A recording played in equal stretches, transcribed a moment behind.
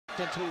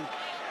into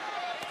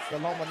the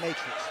Loma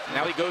matrix.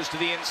 Now he goes to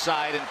the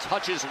inside and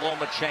touches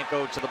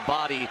Lomachenko to the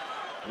body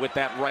with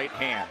that right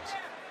hand.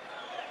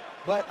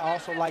 But I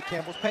also like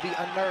Campbell's petty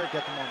unnerved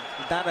at the moment.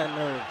 He's not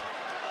unnerved.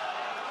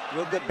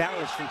 Real good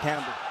balance from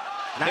Campbell.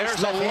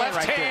 Nice There's a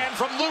left hand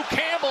from Luke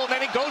Campbell, and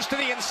then he goes to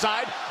the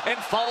inside and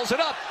follows it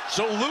up.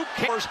 So Luke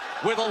Campbell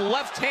with a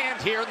left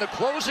hand here in the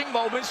closing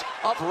moments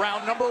of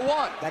round number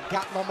 1. That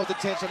got Loma's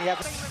attention.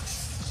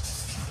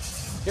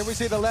 Here we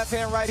see the left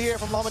hand right here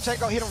from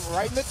Lomachenko. Hit him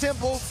right in the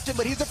temple,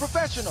 but he's a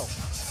professional.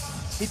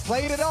 He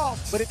played it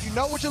off, but if you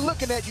know what you're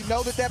looking at, you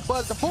know that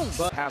buzz, the boom.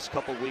 Past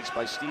couple weeks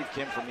by Steve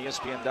Kim from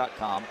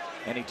ESPN.com,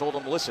 and he told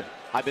him, listen,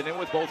 I've been in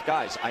with both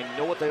guys. I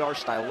know what they are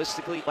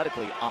stylistically,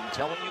 athletically. I'm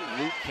telling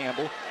you, Luke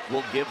Campbell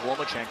will give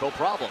Lomachenko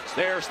problems.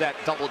 There's that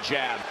double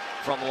jab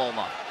from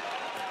Loma.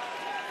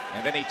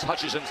 And then he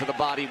touches him to the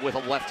body with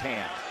a left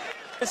hand.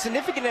 It's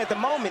significant at the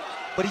moment,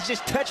 but he's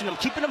just touching him,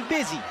 keeping him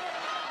busy.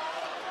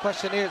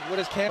 Question is, what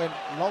does Campbell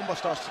when Loma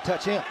starts to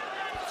touch him?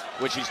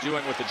 Which he's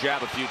doing with the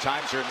jab a few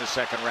times here in the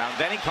second round.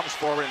 Then he comes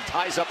forward and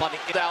ties up on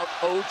the out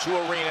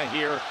O2 Arena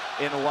here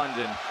in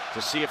London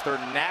to see if their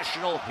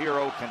national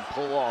hero can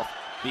pull off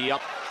the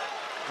up.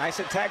 Nice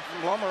attack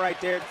from Loma right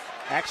there.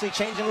 Actually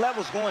changing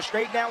levels, going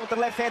straight down with the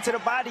left hand to the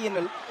body in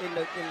the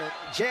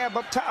jab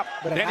up top.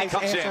 But then nice he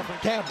comes in from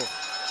Campbell.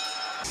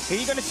 Here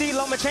you're going to see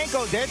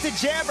Lomachenko. There's the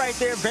jab right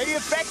there, very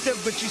effective.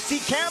 But you see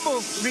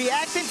Campbell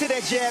reacting to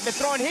that jab and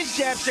throwing his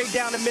jab straight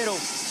down the middle.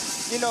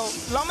 You know,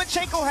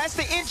 Lomachenko has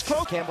to inch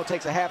close. Campbell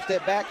takes a half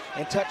step back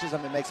and touches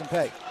him and makes him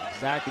pay.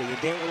 Exactly. And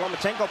then when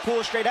Lomachenko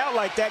pulls straight out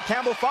like that,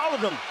 Campbell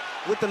followed him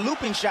with the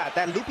looping shot,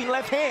 that looping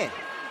left hand.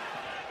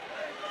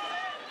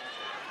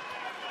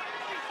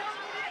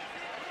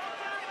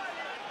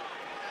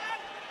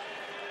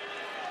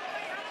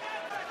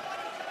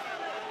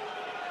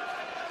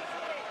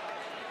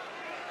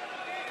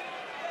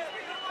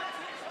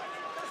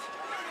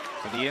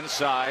 To the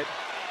inside.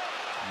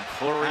 And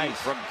flurry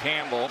from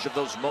Campbell. Of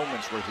those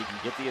moments where he can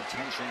get the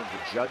attention of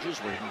the judges,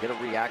 where he can get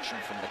a reaction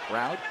from the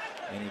crowd,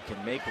 and he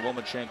can make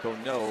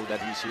Lomachenko know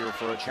that he's here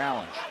for a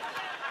challenge.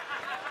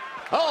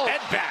 Oh, head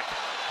back.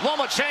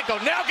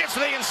 Lomachenko now gets to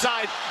the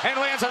inside and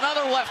lands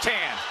another left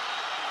hand.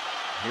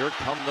 Here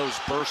come those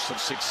bursts of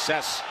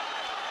success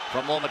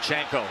from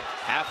Lomachenko.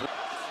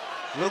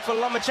 Look for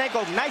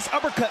Lomachenko. Nice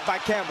uppercut by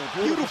Campbell.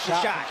 Beautiful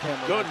shot.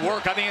 Good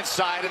work on the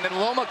inside, and then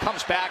Loma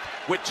comes back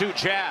with 2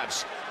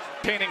 jabs.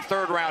 Painting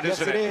third round, yes,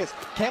 isn't it? Yes, it is.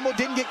 Campbell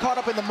didn't get caught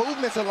up in the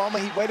movements of Loma.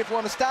 He waited for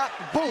him to stop.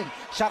 Boom.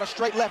 Shot a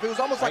straight left. It was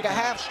almost like a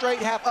half straight,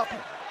 half up.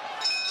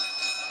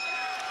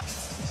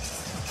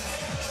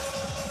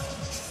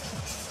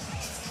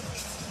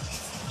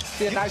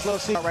 See a nice little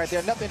scene right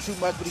there. Nothing too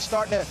much, but he's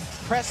starting to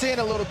press in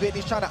a little bit.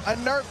 He's trying to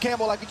unnerve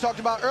Campbell like we talked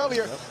about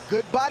earlier. Yep.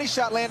 Good body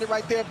shot landed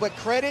right there, but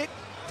credit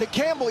to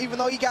Campbell. Even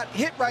though he got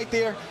hit right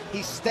there,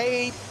 he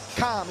stayed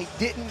calm. He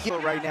didn't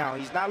get right now.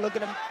 He's not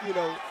looking to, you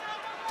know,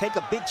 take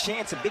a big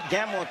chance, a big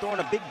gamble, and throwing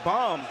a big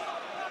bomb.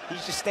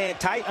 He's just staying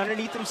tight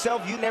underneath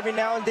himself, using every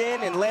now and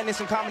then, and landing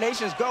some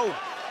combinations. Go.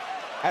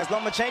 As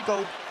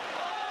Lomachenko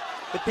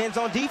depends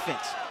on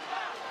defense.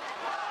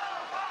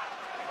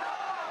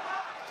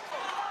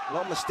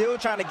 Loma's still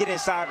trying to get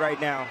inside right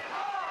now.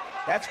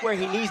 That's where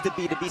he needs to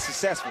be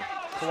successful.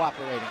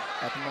 Cooperating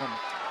at the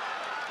moment.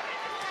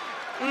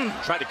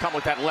 Tried to come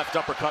with that left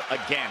uppercut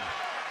again.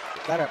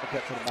 That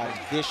uppercut to the body is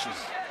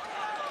vicious.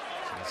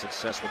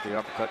 Success with the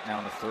uppercut now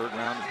in the third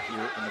round,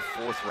 here in the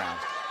fourth round.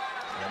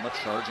 Loma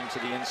charging to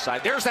the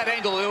inside. There's that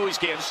angle he always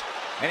gives.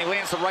 And he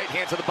lands the right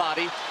hand to the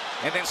body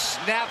and then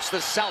snaps the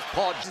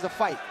southpaw. This is a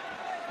fight.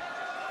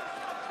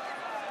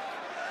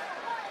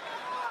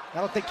 I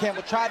don't think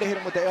Campbell tried to hit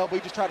him with the elbow.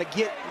 He just tried to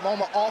get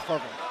Loma off of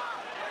him.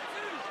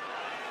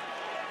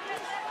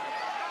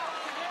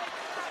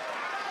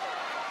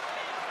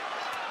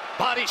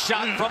 Body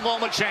shot from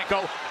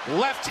Lomachenko.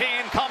 Left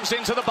hand comes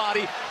into the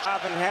body.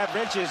 And half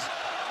inches.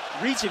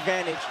 Reach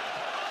advantage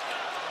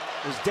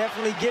is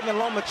definitely giving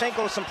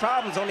Lomachenko some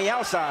problems on the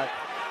outside.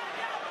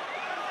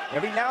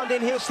 Every now and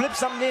then he'll slip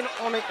something in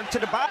on it to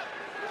the bottom.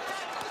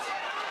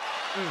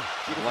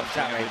 Left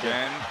hand right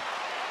again.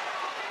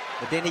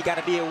 But then he got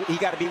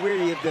to be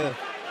weary of the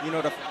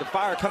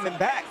fire coming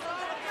back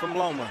from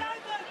Loma.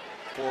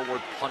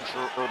 Forward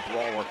puncher or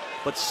brawler,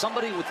 but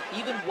somebody with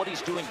even what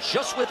he's doing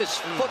just with his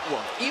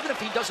footwork, even if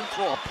he doesn't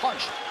throw a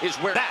punch, is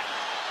where that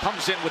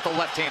comes in with the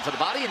left hand to the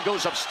body and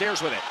goes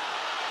upstairs with it.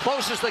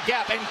 Closes the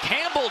gap, and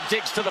Campbell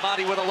digs to the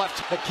body with a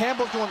left. But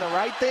Campbell's doing the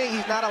right thing.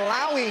 He's not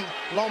allowing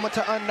Loma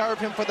to unnerve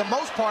him for the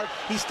most part.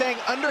 He's staying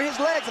under his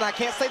legs, and I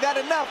can't say that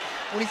enough.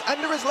 When he's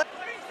under his legs,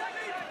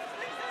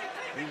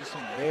 these are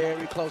some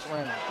very close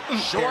rounds.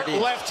 Short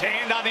left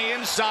hand on the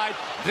inside.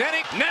 Then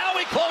now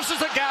he closes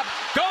the gap,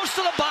 goes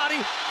to the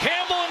body.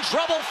 Campbell in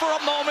trouble for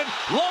a moment.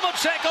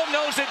 Lomachenko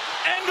knows it.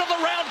 End of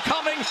the round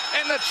coming,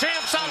 and the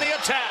champ's on the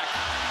attack.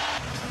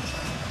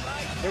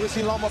 Here we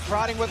see Loma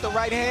prodding with the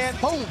right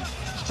hand. Boom.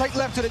 Straight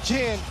left to the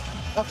chin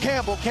of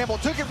Campbell. Campbell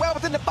took it well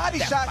within the body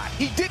shot.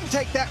 He didn't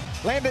take that.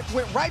 Landed,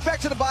 went right back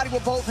to the body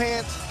with both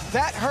hands.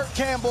 That hurt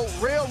Campbell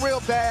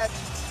real bad.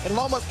 And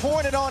Loma's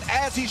pouring it on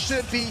as he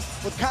should be,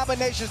 with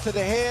combinations to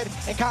the head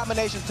and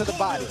combinations to the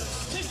body.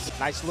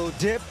 Nice little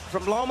dip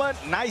from Loma.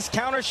 Nice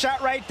counter shot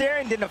right there,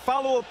 and then the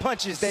follow-up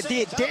punches that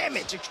did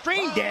damage,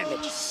 extreme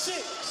damage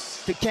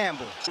to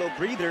Campbell. Little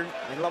breather,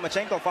 and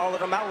Lomachenko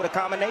followed him out with the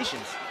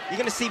combinations. You're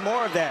going to see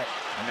more of that.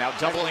 And now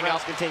doubling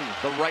up continue.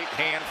 The right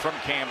hand from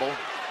Campbell.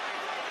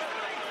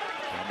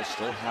 Campbell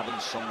still having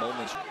some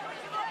moments.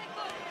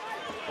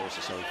 Of course,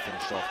 that's how he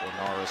finished off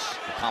Linares,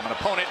 the common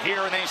opponent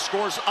here, and then he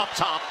scores up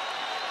top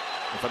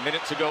with a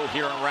minute to go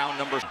here in round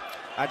number.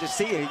 I just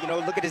see it, you know,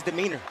 look at his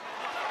demeanor.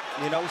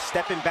 You know,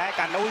 stepping back.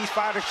 I know he's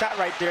fired a shot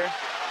right there.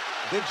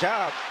 Good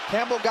job.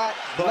 Campbell got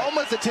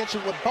Loma's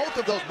attention with both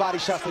of those body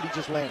shots that he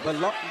just landed.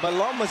 But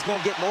Loma's going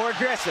to get more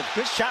aggressive.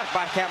 Good shot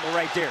by Campbell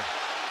right there.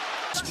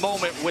 This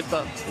moment with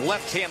the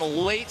left hand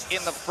late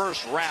in the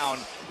first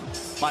round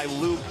by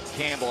Luke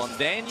Campbell. And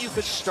then you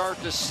could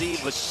start to see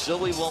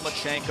Vasyl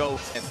Lomachenko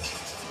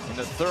in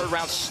the third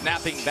round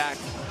snapping back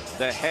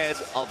the head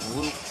of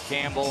Luke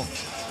Campbell.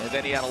 And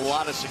then he had a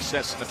lot of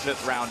success in the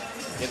fifth round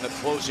in the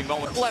closing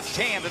moment. Left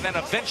hand, and then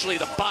eventually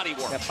the body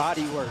work. That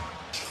body work.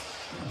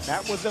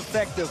 That was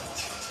effective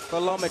for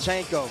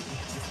Lomachenko.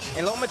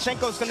 And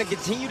Lomachenko's going to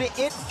continue to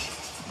hit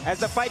as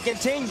the fight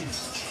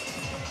continues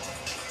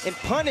and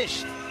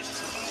punish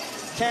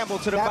Campbell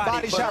to the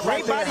body.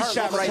 Great body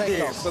shot right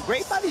there. But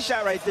great body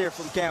shot right there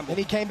from Campbell. And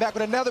he came back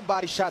with another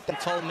body shot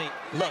that told me,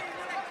 look,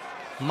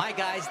 my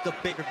guy's the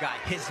bigger guy.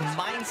 His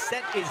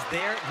mindset is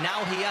there.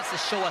 Now he has to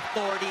show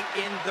authority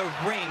in the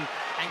ring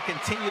and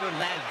continue to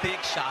land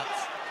big shots.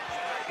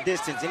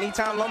 Distance.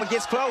 Anytime Loma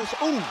gets close,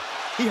 ooh,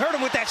 he hurt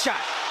him with that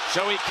shot.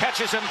 So he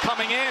catches him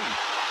coming in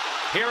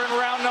here in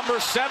round number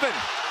 7.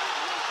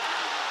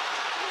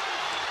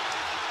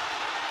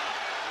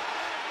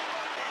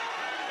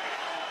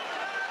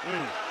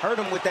 Hurt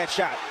him with that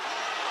shot.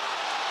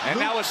 And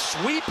now a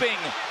sweeping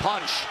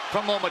punch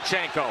from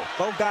Lomachenko.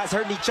 Both guys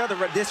hurting each other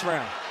this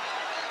round.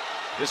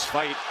 This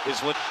fight is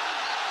what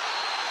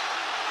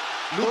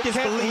Luke is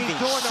believing. He's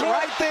doing the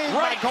right thing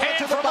by going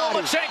to the body.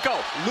 Lomachenko.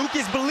 Luke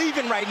is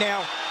believing right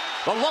now.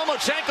 But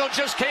Lomachenko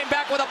just came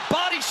back with a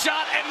body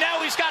shot, and now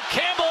he's got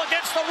Campbell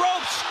against the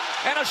ropes.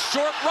 And a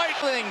short right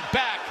wing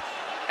back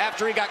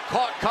after he got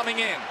caught coming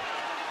in.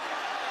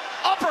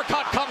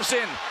 Uppercut comes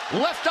in.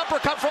 Left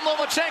uppercut from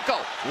Lomachenko.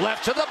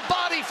 Left to the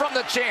body from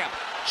the champ.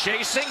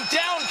 Chasing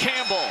down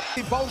Campbell.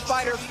 Both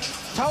fighters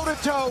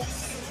toe-to-toe.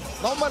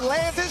 Loma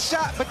lands his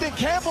shot, but then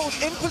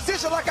Campbell's in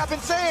position, like I've been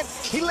saying.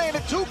 He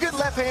landed 2 good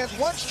left hands,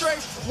 1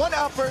 straight, 1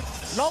 upper.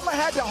 Loma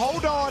had to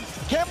hold on.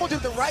 Campbell did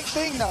the right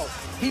thing, though.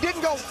 He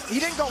didn't go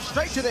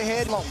straight to the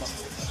head, Loma.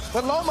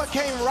 But Loma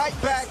came right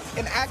back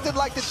and acted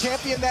like the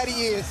champion that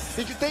he is.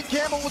 Did you think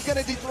Campbell was going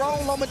to dethrone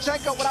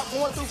Lomachenko without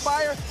going through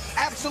fire?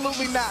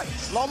 Absolutely not.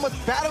 Loma's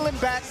battling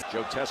back.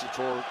 Joe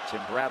Tessitore,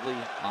 Tim Bradley,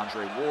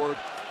 Andre Ward,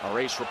 our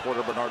ace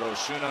reporter Bernardo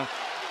Osuna,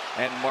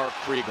 and Mark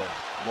Kriegel.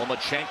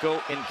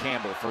 Lomachenko and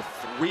Campbell for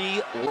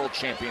 3 world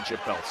championship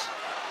belts.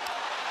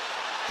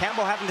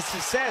 Campbell having the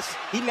success.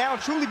 He now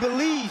truly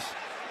believes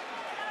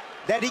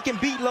that he can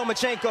beat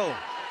Lomachenko.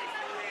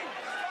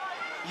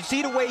 You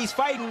see the way he's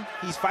fighting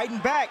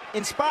back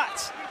in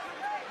spots.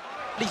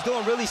 What he's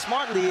doing really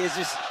smartly is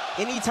just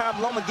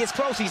anytime Loma gets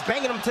close, he's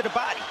banging him to the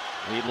body.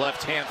 Lead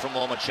left hand from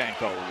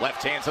Lomachenko.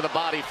 Left hand to the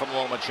body from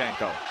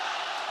Lomachenko.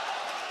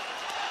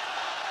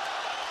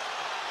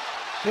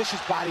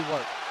 Vicious body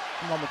work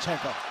from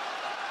Lomachenko.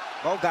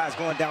 Both guys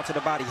going down to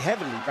the body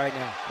heavily right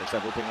now. Looks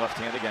like looping left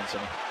hand against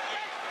him.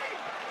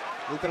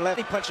 Looping left,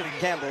 he punching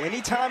Campbell.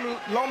 Anytime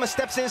Loma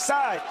steps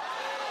inside.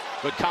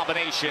 Good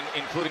combination,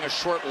 including a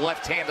short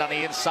left hand on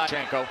the inside.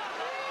 Lomachenko.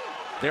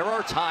 There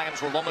are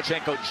times where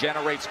Lomachenko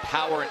generates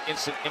power and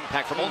instant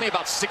impact from only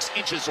about 6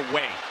 inches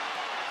away.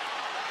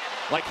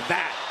 Like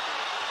that.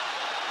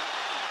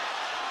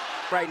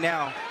 Right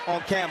now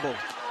on Campbell.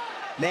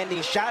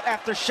 Landing shot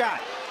after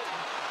shot.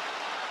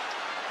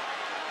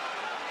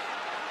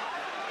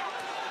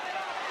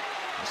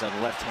 There's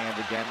that left hand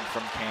again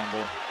from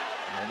Campbell.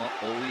 Loma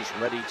always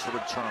ready to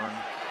return.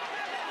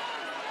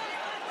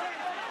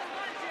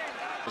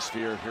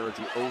 Atmosphere here at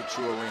the O2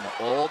 Arena.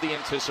 All the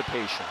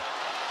anticipation.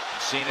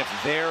 Seeing if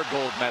their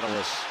gold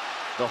medalist,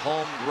 the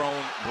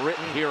homegrown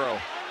Britain hero,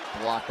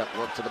 block that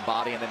work to the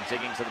body and then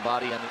digging to the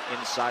body on the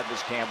inside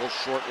was Campbell.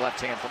 Short left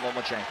hand from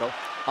Lomachenko.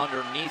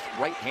 Underneath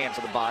right hand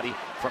to the body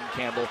from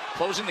Campbell.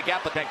 Closing the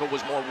gap, but Lomachenko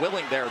was more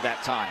willing there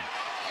that time.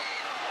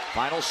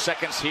 Final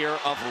seconds here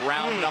of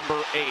round number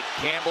 8.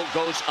 Campbell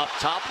goes up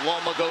top.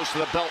 Loma goes to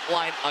the belt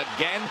line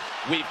again.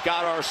 We've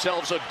got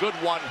ourselves a good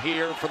one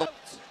here for the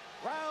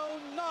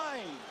round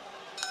 9.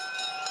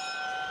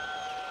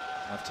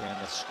 Left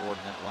hand that scored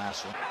in that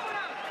last one.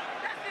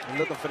 I'm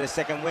looking for the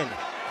second win.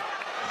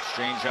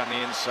 Exchange on the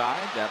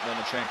inside. That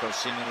Lomachenko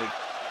seemingly.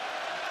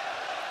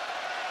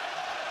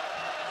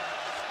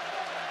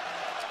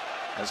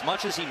 As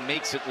much as he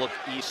makes it look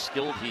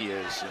skilled he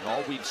is, and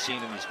all we've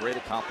seen in these great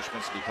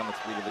accomplishments to become a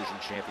 3-division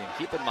champion,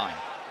 keep in mind,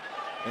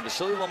 in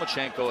Vasyl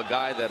Lomachenko, a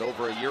guy that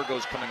over a year ago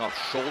is coming off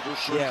shoulder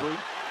surgery.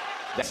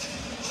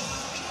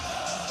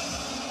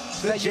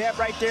 That jab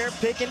right there,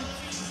 picking.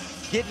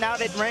 getting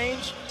out at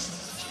range,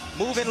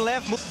 moving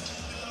left.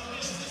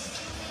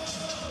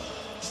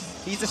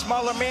 He's a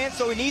smaller man,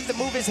 so he needs to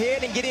move his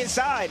head and get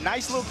inside.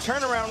 Nice little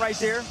turnaround right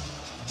there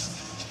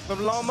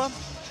from Loma.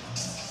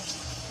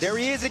 There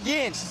he is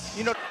again.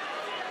 You know,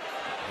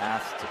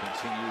 path to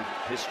continued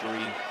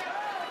history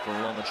for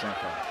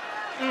Lomachenko.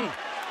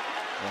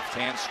 Left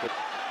hand script.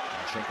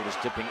 Lomachenko was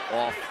dipping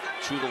off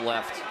to the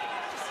left,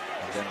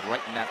 and then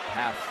right in that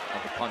path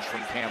of the punch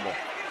from Campbell.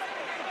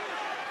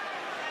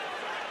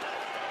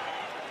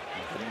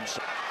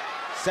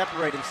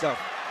 separate himself.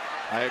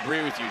 I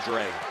agree with you,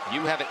 Dre.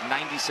 You have it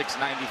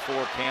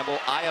 96-94 Campbell.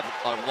 I have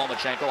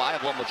Lomachenko. I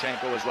have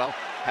Lomachenko as well,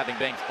 having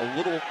banked a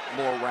little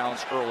more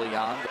rounds early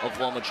on of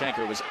Lomachenko.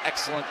 It was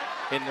excellent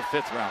in the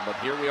 5th round, but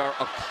here we are,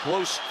 a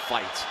close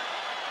fight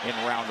in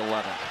round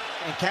 11.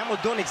 And Campbell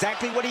doing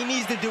exactly what he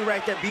needs to do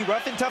right there. Be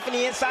rough and tough in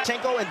the inside,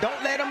 Lomachenko, and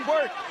don't let him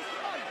work.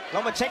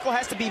 Lomachenko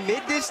has to be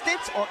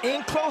mid-distance or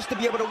in close to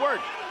be able to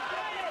work.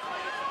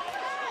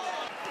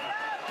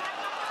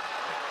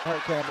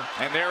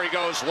 And there he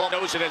goes. Loma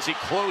knows it as he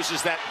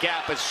closes that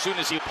gap as soon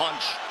as he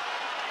punch.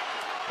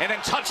 And then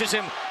touches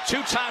him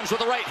 2 times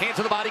with the right hand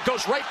to the body.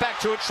 Goes right back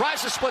to it.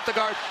 Tries to split the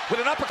guard with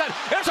an uppercut.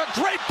 There's a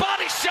great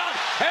body shot.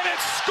 And it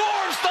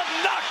scores the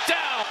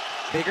knockdown.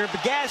 Bigger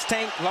gas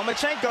tank,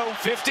 Lomachenko.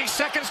 50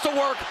 seconds to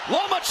work.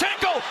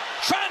 Lomachenko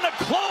trying to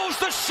close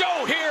the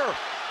show here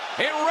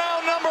in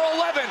round number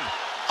 11.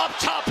 Up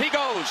top he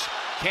goes.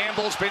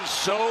 Campbell's been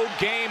so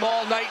game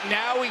all night.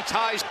 Now he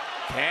ties.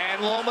 Can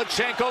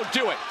Lomachenko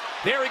do it?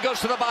 There he goes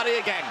to the body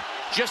again.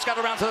 Just got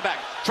around to the back.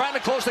 Trying to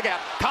close the gap.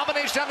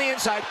 Combination on the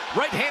inside.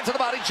 Right hand to the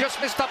body.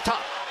 Just missed up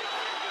top.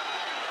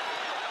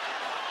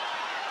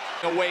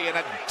 Away in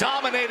a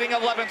dominating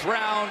 11th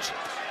round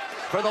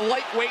for the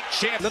lightweight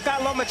champ. Look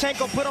how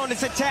Lomachenko put on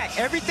his attack.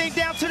 Everything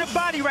down to the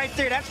body right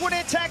there. That's where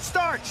the attack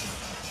starts.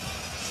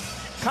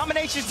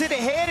 Combinations to the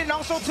head and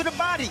also to the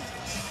body.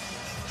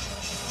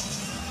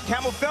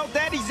 Campbell felt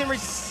that. He's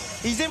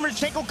in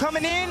Lomachenko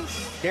coming in.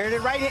 There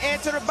the right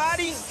hand to the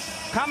body.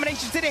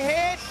 Combinations to the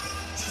head.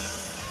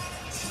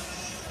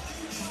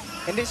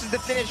 And this is the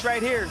finish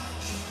right here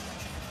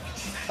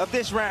of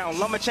this round.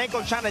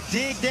 Lomachenko trying to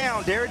dig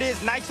down. There it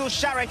is. Nice little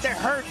shot right there.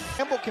 Hurt.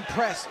 Campbell can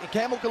press, and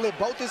Campbell can let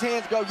both his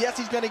hands go. Yes,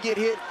 he's going to get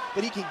hit,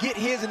 but he can get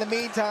his in the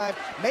meantime.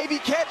 Maybe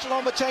catch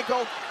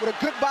Lomachenko with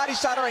a good body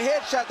shot or a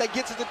head shot that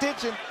gets his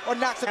attention or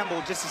knocks him.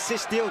 Campbell just to sit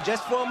still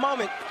just for a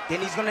moment. Then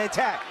he's going to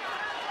attack.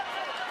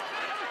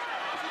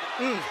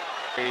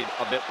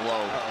 A bit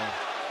low.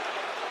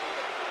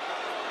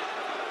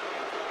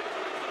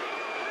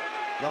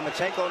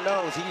 Lomachenko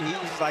knows.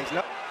 He's like,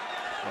 no.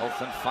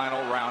 12th and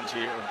final round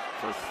here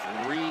for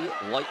 3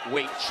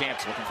 lightweight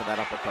champs. Looking for that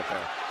uppercut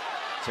there.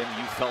 Tim,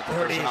 you felt that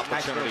there's an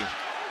opportunity.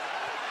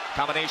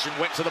 Combination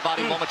went to the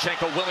body.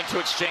 Lomachenko willing to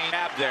exchange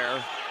jab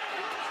there.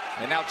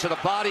 And now to the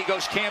body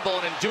goes Campbell,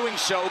 and in doing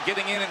so,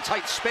 getting in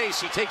tight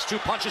space, he takes 2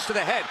 punches to the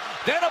head.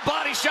 Then a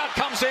body shot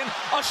comes in,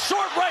 a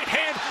short right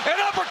hand, and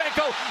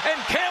Lomachenko, and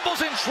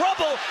Campbell's in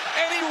trouble,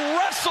 and he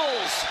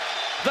wrestles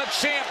the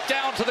champ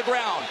down to the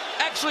ground.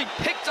 Actually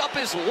picked up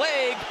his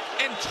leg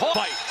and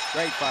fight.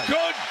 Great fight.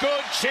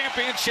 Good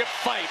championship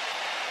fight.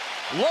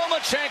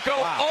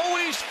 Lomachenko,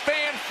 always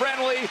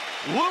fan-friendly.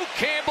 Luke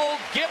Campbell,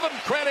 give him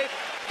credit,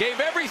 gave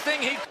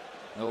everything he...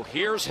 Well,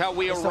 here's how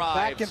we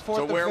arrived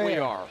to where we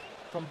are.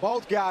 From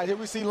both guys. Here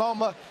we see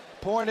Loma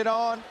pouring it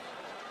on.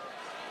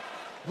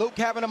 Luke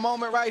having a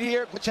moment right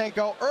here.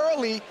 Lomachenko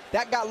early,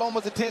 that got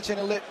Loma's attention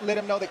and let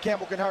him know that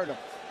Campbell can hurt him.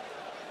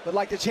 But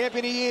like the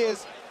champion he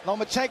is,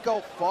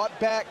 Lomachenko fought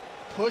back,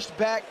 pushed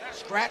back,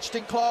 scratched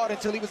and clawed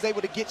until he was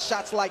able to get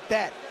shots like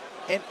that.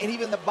 And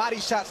even the body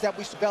shots that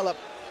we developed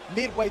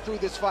midway through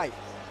this fight.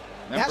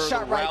 Remember that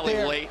shot the rally right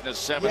there, late in the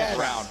 7th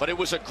round, but it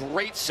was a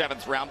great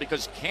 7th round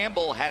because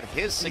Campbell had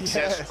his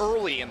success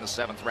early in the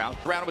 7th round.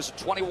 The round was a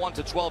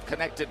 21-12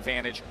 connect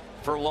advantage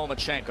for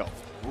Lomachenko.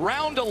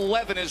 Round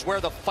 11 is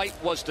where the fight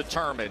was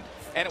determined,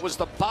 and it was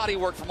the body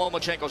work from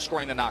Lomachenko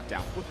scoring the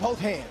knockdown. with both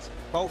hands.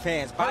 Both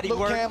hands. Body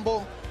work.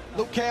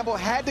 Luke Campbell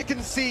had to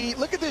concede.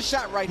 Look at this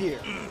shot right here.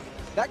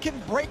 That can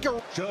break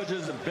a...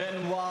 Judges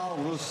Benoit,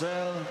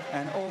 Vasyl,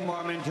 and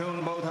Omar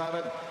Mintoun both have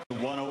it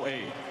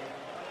 108.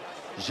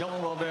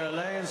 Jean-Robert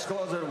Lane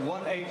scores it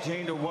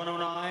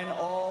 118-109.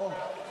 All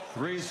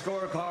 3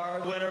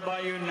 scorecards. Winner by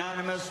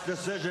unanimous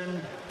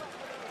decision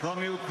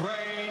from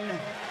Ukraine,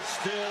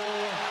 still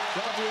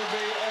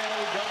WBA